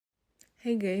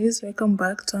Hey guys, welcome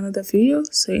back to another video.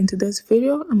 So in today's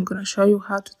video, I'm gonna show you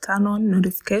how to turn on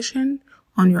notification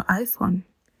on your iPhone.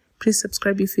 Please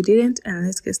subscribe if you didn't, and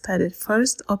let's get started.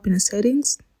 First, open the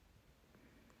settings.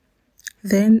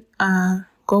 Then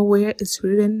go where it's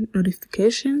written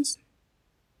notifications.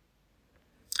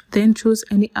 Then choose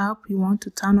any app you want to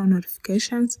turn on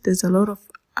notifications. There's a lot of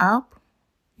app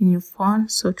in your phone,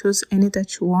 so choose any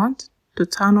that you want to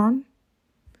turn on.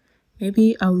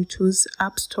 Maybe I will choose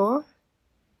App Store.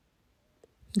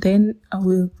 Then I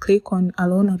will click on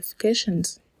allow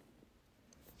notifications.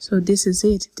 So this is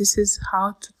it. This is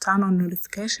how to turn on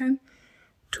notification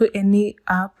to any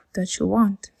app that you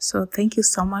want. So thank you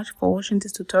so much for watching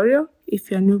this tutorial.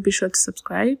 If you're new, be sure to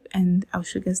subscribe, and I'll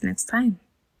see you guys next time.